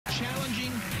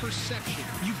perception.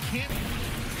 You can't...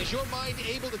 Is your mind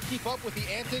able to keep up with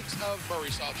the antics of Murray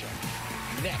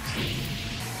SawChuck? Next.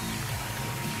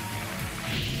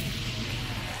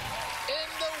 In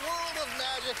the world of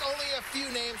magic, only a few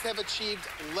names have achieved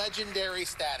legendary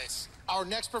status. Our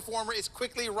next performer is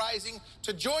quickly rising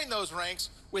to join those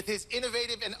ranks with his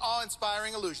innovative and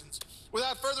awe-inspiring illusions.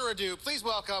 Without further ado, please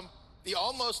welcome the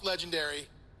almost legendary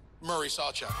Murray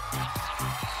SawChuck.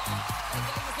 Thank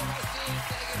you so much, Steve.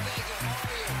 Thank you. How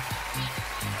are you?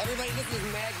 Everybody, this is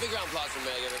Meg. Big round of applause for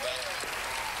Meg, everybody.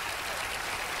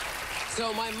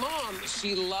 So my mom,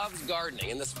 she loves gardening.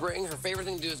 In the spring, her favorite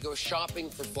thing to do is go shopping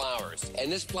for flowers.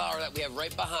 And this flower that we have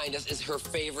right behind us is her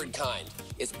favorite kind.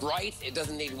 It's bright, it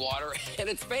doesn't need water, and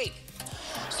it's fake.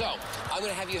 So I'm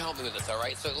gonna have you help me with this, all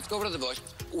right? So let's go over to the bush.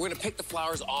 We're gonna pick the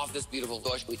flowers off this beautiful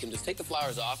bush. We can just take the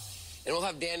flowers off, and we'll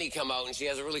have Danny come out, and she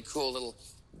has a really cool little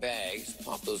bag. Just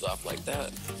pop those off like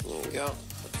that. There we go.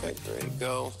 Perfect, there you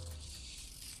go.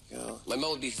 My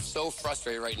mom would be so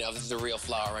frustrated right now. This is a real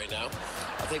flower right now.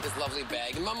 I'll take this lovely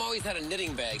bag. And Mom always had a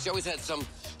knitting bag. She always had some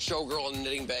showgirl in a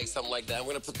knitting bag, something like that. I'm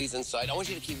gonna put these inside. I want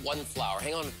you to keep one flower.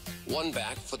 Hang on one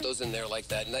back, put those in there like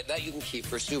that. And that you can keep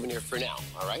for a souvenir for now,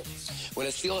 all right? We're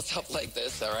gonna seal this up like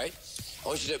this, all right? I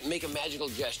want you to make a magical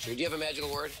gesture. Do you have a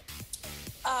magical word?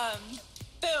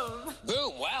 Boom.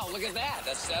 Boom, wow, look at that.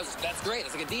 That's great.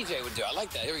 That's like a DJ would do. I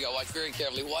like that. Here we go, watch very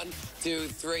carefully. 1, 2,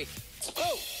 3,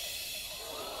 boom.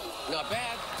 Not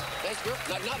bad. Nice girl.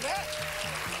 Not bad.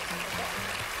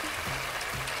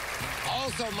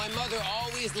 Also, my mother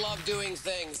always loved doing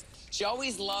things. She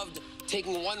always loved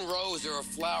taking one rose or a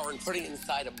flower and putting it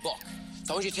inside a book.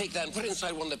 So I want you to take that and put it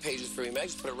inside one of the pages for me, Meg.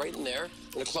 Just put it right in there.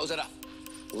 I'm going to close it up.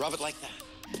 Rub it like that.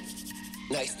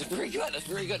 Nice. That's very good. That's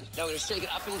very good. Now we're going to shake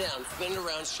it up and down, spin it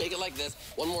around, shake it like this.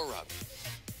 One more rub.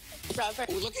 Robert.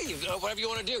 Ooh, look at you. Whatever you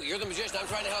want to do. You're the magician. I'm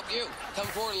trying to help you. Come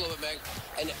forward a little bit, Meg.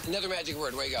 And another magic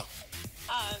word. Where you go?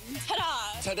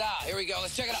 Ta-da. Ta-da. Here we go.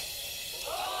 Let's check it out.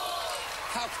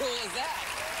 How cool is that?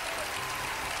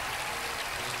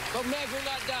 But Meg, we're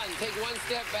not done. Take one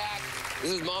step back.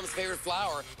 This is Mom's favorite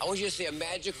flower. I want you to say a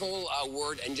magical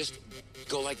word and just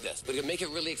go like this. But make it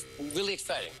really, really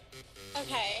exciting.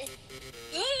 Okay.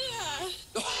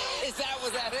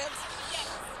 Was that it? Yes.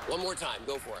 One more time.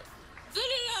 Go for it.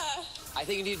 I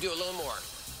think you need to do a little more.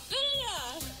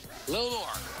 A little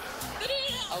more.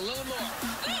 A little more.